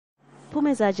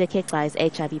Phumeza Jekekla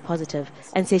is HIV positive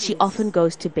and says she often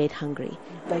goes to bed hungry.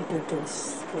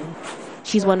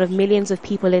 She's one of millions of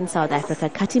people in South Africa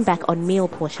cutting back on meal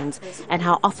portions and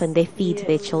how often they feed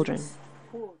their children.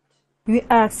 We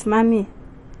ask, Mommy,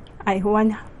 I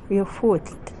want your food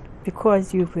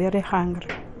because you're very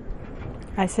hungry.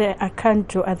 I say, I can't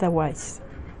do otherwise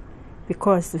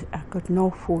because I got no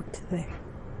food there.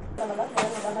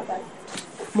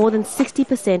 More than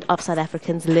 60% of South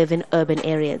Africans live in urban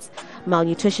areas.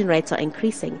 Malnutrition rates are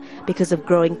increasing because of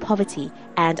growing poverty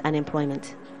and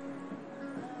unemployment.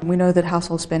 We know that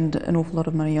households spend an awful lot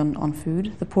of money on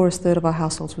food. The poorest third of our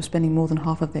households were spending more than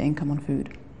half of their income on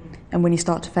food. And when you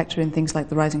start to factor in things like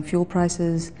the rising fuel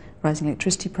prices, rising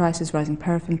electricity prices, rising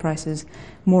paraffin prices,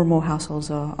 more and more households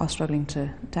are struggling to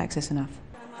access enough.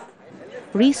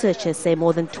 Researchers say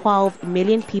more than 12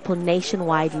 million people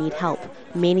nationwide need help,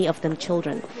 many of them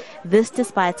children. This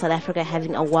despite South Africa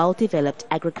having a well-developed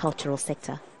agricultural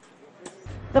sector.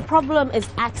 The problem is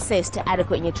access to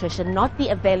adequate nutrition, not the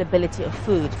availability of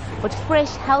food. But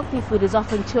fresh, healthy food is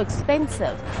often too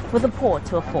expensive for the poor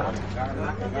to afford.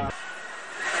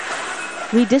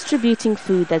 Redistributing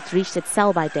food that's reached its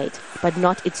sell-by date, but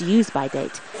not its use-by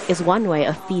date, is one way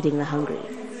of feeding the hungry.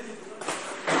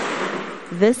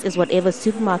 This is whatever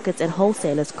supermarkets and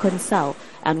wholesalers couldn't sell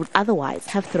and would otherwise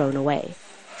have thrown away.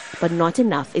 But not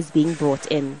enough is being brought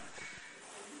in.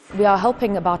 We are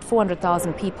helping about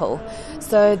 400,000 people,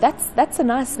 so that's a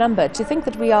nice number. To think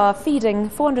that we are feeding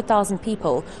 400,000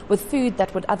 people with food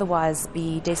that would otherwise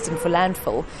be destined for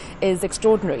landfill is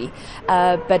extraordinary.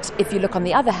 But if you look on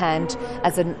the other hand,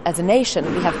 as a nation,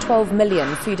 we have 12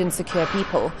 million food insecure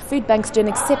people. Food banks do an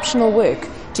exceptional work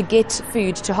to get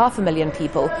food to 500,000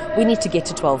 people. We need to get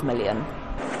to 12 million.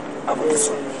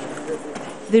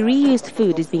 The reused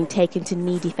food is being taken to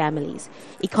needy families.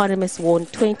 Economists warn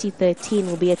 2013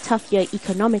 will be a tough year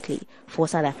economically for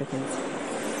South Africans.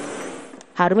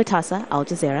 Haru Matasa, Al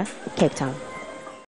Jazeera, Cape Town.